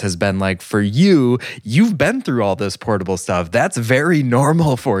experience has been like for you. You've been through all this portable stuff. That's very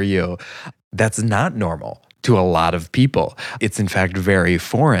normal for you. That's not normal to a lot of people. It's in fact very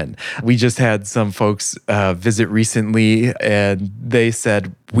foreign. We just had some folks visit recently and they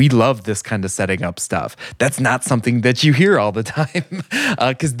said, we love this kind of setting up stuff. That's not something that you hear all the time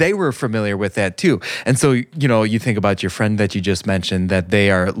because they were familiar with that too. And so, you think about your friend that you just mentioned, that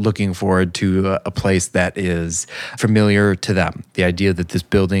they are looking forward to a place that is familiar to them. The idea that this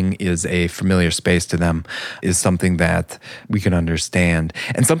building is a familiar space to them is something that we can understand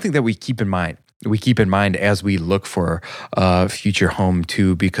and something that we keep in mind. We keep in mind as we look for a future home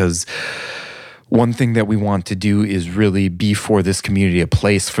too, because one thing that we want to do is really be for this community, a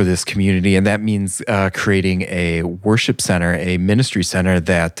place for this community. And that means creating a worship center, a ministry center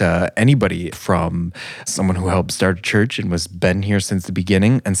that anybody from someone who helped start a church and was been here since the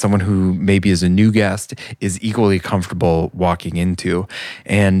beginning and someone who maybe is a new guest is equally comfortable walking into.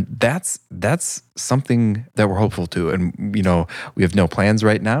 And that's something that we're hopeful to. And, we have no plans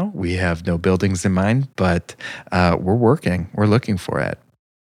right now. We have no buildings in mind, but we're working. We're looking for it.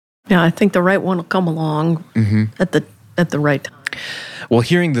 Yeah, I think the right one will come along at the right time. Well,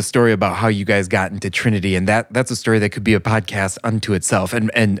 hearing the story about how you guys got into Trinity, and that's a story that could be a podcast unto itself.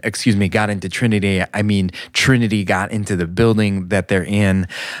 And excuse me, got into Trinity. I mean, Trinity got into the building that they're in.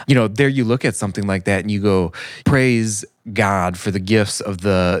 There you look at something like that and you go, praise God for the gifts of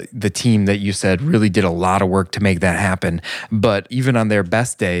the team that you said really did a lot of work to make that happen. But even on their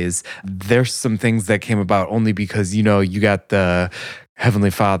best days, there's some things that came about only because, you got the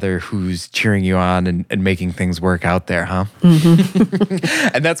Heavenly Father who's cheering you on and making things work out there, huh?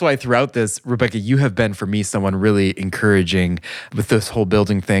 Mm-hmm. And that's why throughout this, Rebecca, you have been for me someone really encouraging with this whole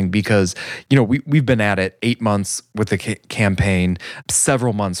building thing because, we've been at it 8 months with the campaign,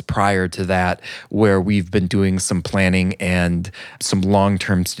 several months prior to that, where we've been doing some planning and some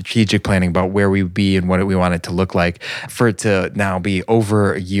long-term strategic planning about where we would be and what we want it to look like. For it to now be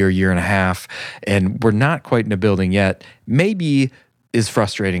over a year and a half, and we're not quite in a building yet, maybe is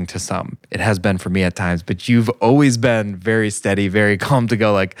frustrating to some. It has been for me at times, but you've always been very steady, very calm to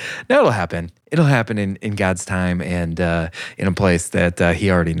go like, no, it'll happen. It'll happen in God's time and in a place that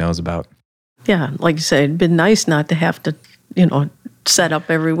he already knows about. Yeah, like you said, it'd been nice not to have to, set up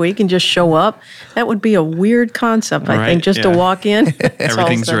every week and just show up. That would be a weird concept, I think, just to walk in.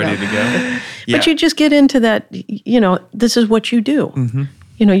 Everything's ready to go. Yeah. But you just get into that, this is what you do. Mm-hmm.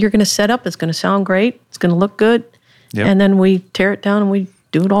 You're going to set up, it's going to sound great, it's going to look good. Yep. And then we tear it down and we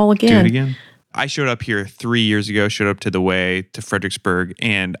do it all again. Do it again. I showed up here 3 years ago, showed up to the Way, to Fredericksburg,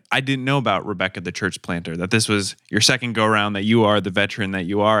 and I didn't know about Rebecca, the church planter, that this was your second go-around, that you are the veteran, that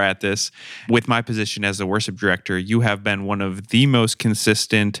you are at this. With my position as the worship director, you have been one of the most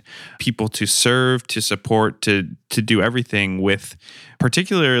consistent people to serve, to support, to to do everything with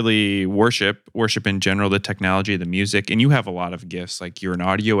particularly worship in general, the technology, the music, and you have a lot of gifts. Like you're an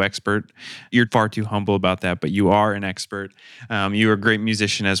audio expert. You're far too humble about that, but you are an expert. You're a great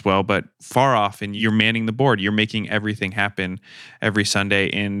musician as well, but far off, and you're manning the board. You're making everything happen every Sunday.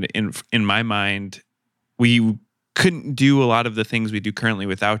 And in my mind, we couldn't do a lot of the things we do currently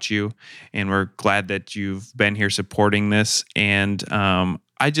without you. And we're glad that you've been here supporting this. And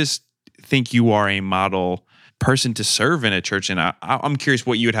I just think you are a model person to serve in a church. And I'm curious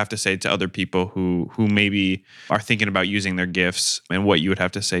what you would have to say to other people who maybe are thinking about using their gifts, and what you would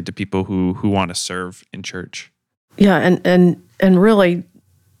have to say to people who want to serve in church. Yeah, and really,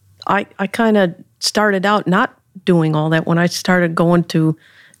 I kind of started out not doing all that. When I started going to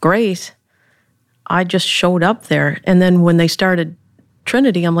Grace, I just showed up there. And then when they started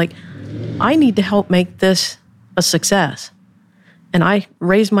Trinity, I'm like, I need to help make this a success. And I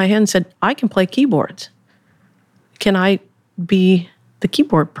raised my hand and said, I can play keyboards. Can I be the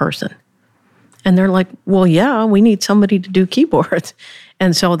keyboard person? And they're like, well, yeah, we need somebody to do keyboards.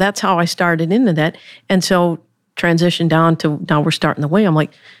 And so that's how I started into that. And so transitioned down to now we're starting the way. I'm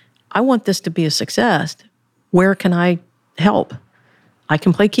like, I want this to be a success. Where can I help? I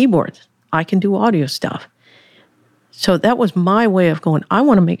can play keyboards. I can do audio stuff. So that was my way of going, I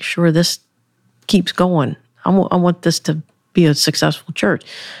want to make sure this keeps going. I want this to be a successful church.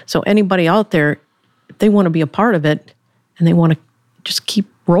 So anybody out there, if they want to be a part of it and they want to just keep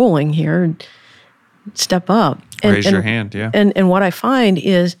rolling here and step up. Raise your hand, yeah. And what I find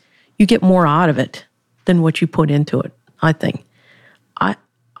is you get more out of it than what you put into it, I think.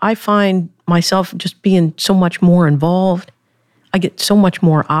 I find myself just being so much more involved. I get so much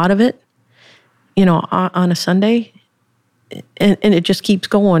more out of it, on a Sunday. And it just keeps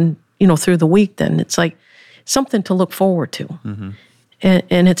going, through the week then. It's like something to look forward to. Mm-hmm.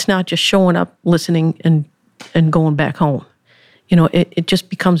 And it's not just showing up, listening, and going back home. It just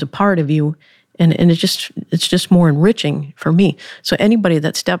becomes a part of you, and it's just more enriching for me. So anybody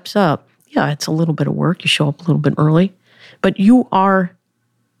that steps up, yeah, it's a little bit of work. You show up a little bit early, but you are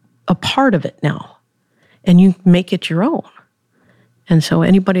a part of it now, and you make it your own. And so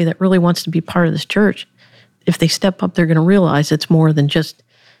anybody that really wants to be part of this church, if they step up, they're going to realize it's more than just,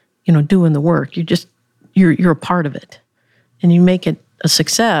 doing the work. You're a part of it, and you make it a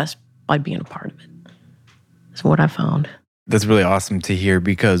success by being a part of it. That's what I found. That's really awesome to hear,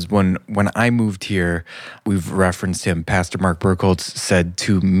 because when I moved here, we've referenced him, Pastor Mark Burkholz said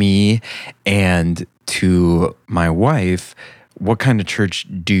to me and to my wife, what kind of church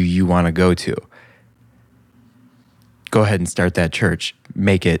do you want to go to? Go ahead and start that church.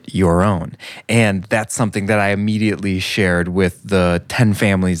 Make it your own. And that's something that I immediately shared with the 10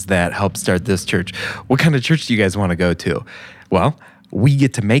 families that helped start this church. What kind of church do you guys want to go to? Well, we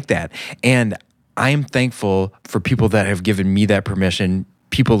get to make that. And I am thankful for people that have given me that permission,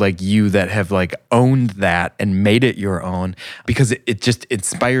 people like you that have owned that and made it your own, because it just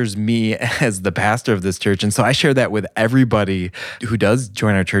inspires me as the pastor of this church. And so I share that with everybody who does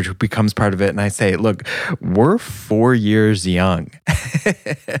join our church, who becomes part of it. And I say, look, we're 4 years young.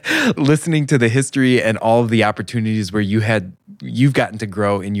 Listening to the history and all of the opportunities where you've gotten to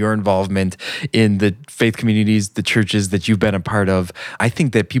grow in your involvement in the faith communities, the churches that you've been a part of. I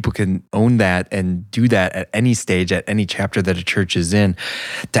think that people can own that and do that at any stage, at any chapter that a church is in,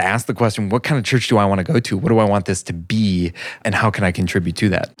 to ask the question, what kind of church do I want to go to? What do I want this to be? And how can I contribute to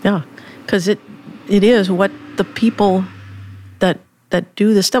that? Yeah, because it is what the people that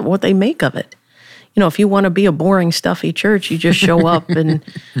do this stuff, what they make of it. If you want to be a boring, stuffy church, you just show up and,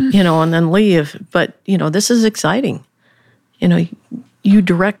 and then leave. But, this is exciting. You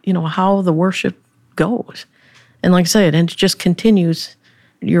direct, how the worship goes. And like I said, and it just continues.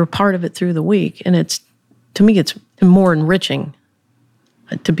 You're a part of it through the week. And to me, it's more enriching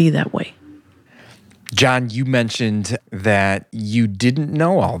to be that way. John, you mentioned that you didn't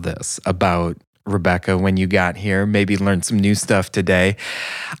know all this about Rebecca when you got here, maybe learned some new stuff today.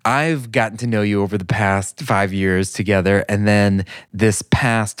 I've gotten to know you over the past 5 years together, and then this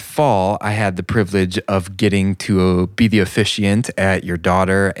past fall, I had the privilege of getting to be the officiant at your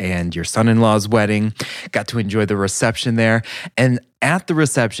daughter and your son-in-law's wedding. Got to enjoy the reception there, and at the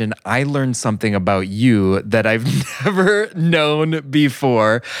reception, I learned something about you that I've never known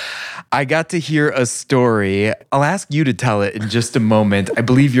before. I got to hear a story. I'll ask you to tell it in just a moment. I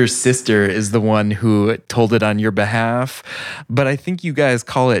believe your sister is the one who told it on your behalf, but I think you guys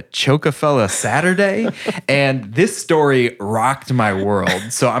call it Choke-a-Fella Saturday, and this story rocked my world.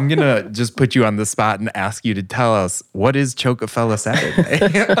 So I'm going to just put you on the spot and ask you to tell us, what is Choke-a-Fella Saturday?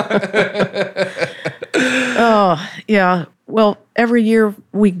 Oh, yeah. Well, every year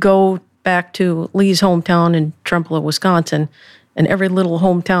we go back to Lee's hometown in Trempealeau, Wisconsin, and every little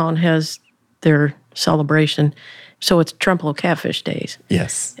hometown has their celebration. So it's Trempealeau Catfish Days.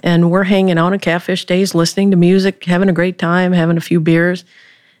 Yes. And we're hanging out on Catfish Days, listening to music, having a great time, having a few beers.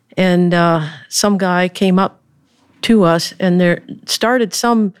 And some guy came up to us, and there started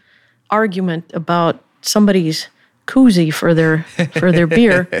some argument about somebody's koozie for their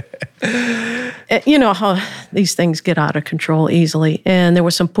beer. You know how these things get out of control easily. And there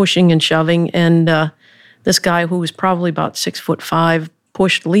was some pushing and shoving, and this guy who was probably about 6'5"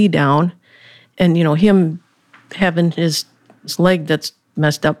 pushed Lee down, and him having his leg that's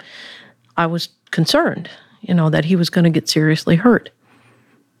messed up, I was concerned, that he was going to get seriously hurt.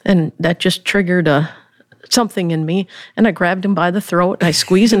 And that just triggered something in me, and I grabbed him by the throat, and I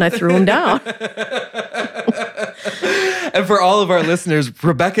squeezed, and I threw him down. And for all of our listeners,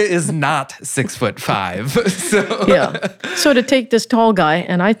 Rebecca is not 6'5". So Yeah. So to take this tall guy,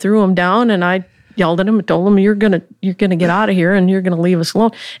 and I threw him down, and I yelled at him and told him, "You're gonna get out of here, and you're gonna leave us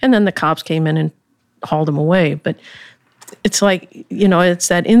alone." And then the cops came in and hauled him away. But it's like, it's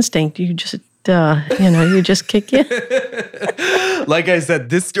that instinct. You just, you just kick in. Like I said,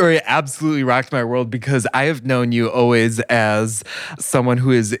 this story absolutely rocked my world because I have known you always as someone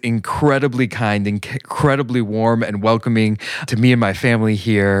who is incredibly kind, incredibly warm and welcoming to me and my family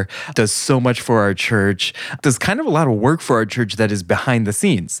here, does so much for our church, does kind of a lot of work for our church that is behind the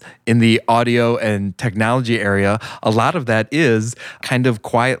scenes. In the audio and technology area, a lot of that is kind of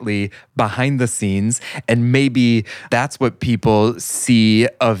quietly behind the scenes, and maybe that's what people see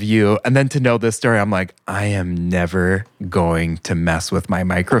of you. And then to know this story, I'm like, I am never going to mess with my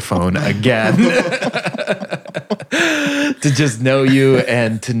microphone again. To just know you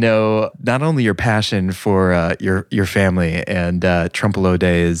and to know not only your passion for your family and Trempealeau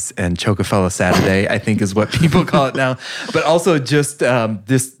Days and Chocofella Saturday, I think is what people call it now, but also just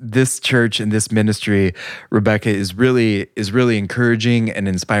this church and this ministry, Rebecca, is really encouraging and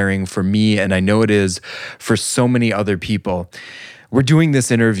inspiring for me, and I know it is for so many other people. We're doing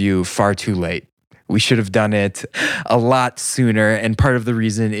this interview far too late. We should have done it a lot sooner. And part of the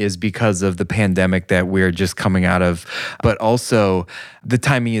reason is because of the pandemic that we're just coming out of. But also the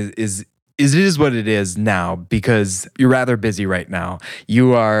timing is it is what it is now because you're rather busy right now.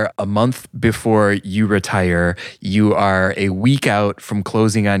 You are a month before you retire. You are a week out from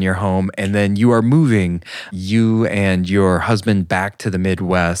closing on your home. And then you are moving, you and your husband, back to the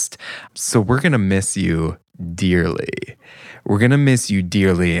Midwest. So we're going to miss you dearly. We're going to miss you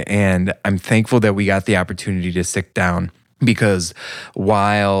dearly, and I'm thankful that we got the opportunity to sit down because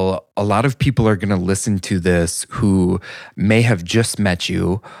while a lot of people are going to listen to this who may have just met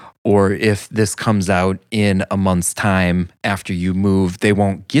you, or if this comes out in a month's time after you move, they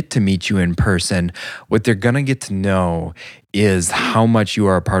won't get to meet you in person. What they're going to get to know is how much you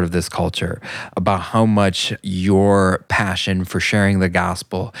are a part of this culture, about how much your passion for sharing the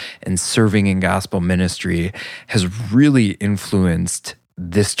gospel and serving in gospel ministry has really influenced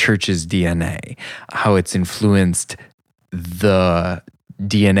this church's DNA, how it's influenced the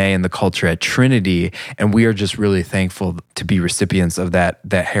DNA and the culture at Trinity, and we are just really thankful to be recipients of that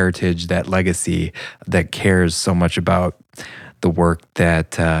heritage, that legacy that cares so much about the work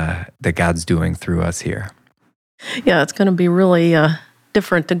that God's doing through us here. Yeah, it's going to be really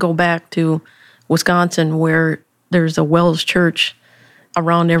different to go back to Wisconsin where there's a Wells Church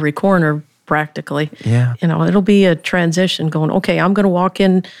around every corner practically. Yeah. It'll be a transition going, okay, I'm going to walk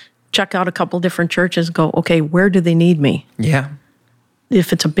in, check out a couple different churches, go, okay, where do they need me? Yeah.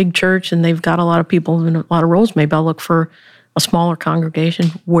 If it's a big church and they've got a lot of people and a lot of roles, maybe I'll look for a smaller congregation.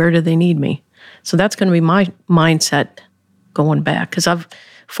 Where do they need me? So that's going to be my mindset going back. Because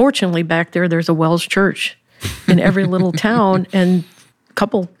fortunately back there's a Wells Church in every little town, and a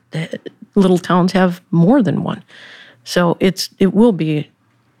couple little towns have more than one. So it will be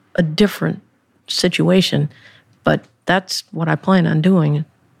a different situation, but that's what I plan on doing.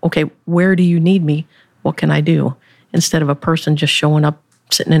 Okay, where do you need me? What can I do? Instead of a person just showing up,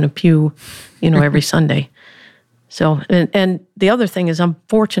 sitting in a pew, every Sunday. So, and the other thing is I'm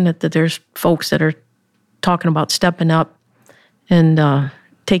fortunate that there's folks that are talking about stepping up and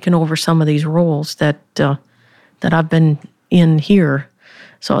taking over some of these roles that I've been in here.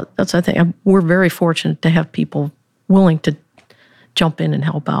 So that's, I think, we're very fortunate to have people willing to jump in and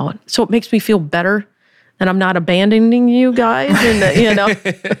help out. So it makes me feel better that I'm not abandoning you guys, and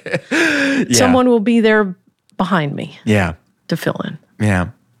someone will be there behind me. Yeah. To fill in. Yeah.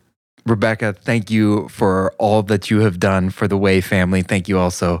 Rebecca, thank you for all that you have done for the Way family. Thank you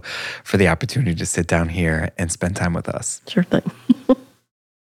also for the opportunity to sit down here and spend time with us. Sure thing.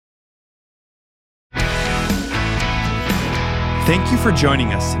 Thank you for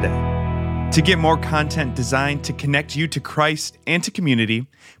joining us today. To get more content designed to connect you to Christ and to community,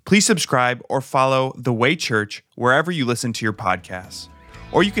 please subscribe or follow The Way Church wherever you listen to your podcasts.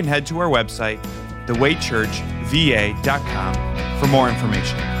 Or you can head to our website, thewaychurchva.com, for more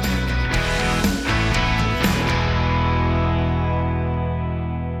information.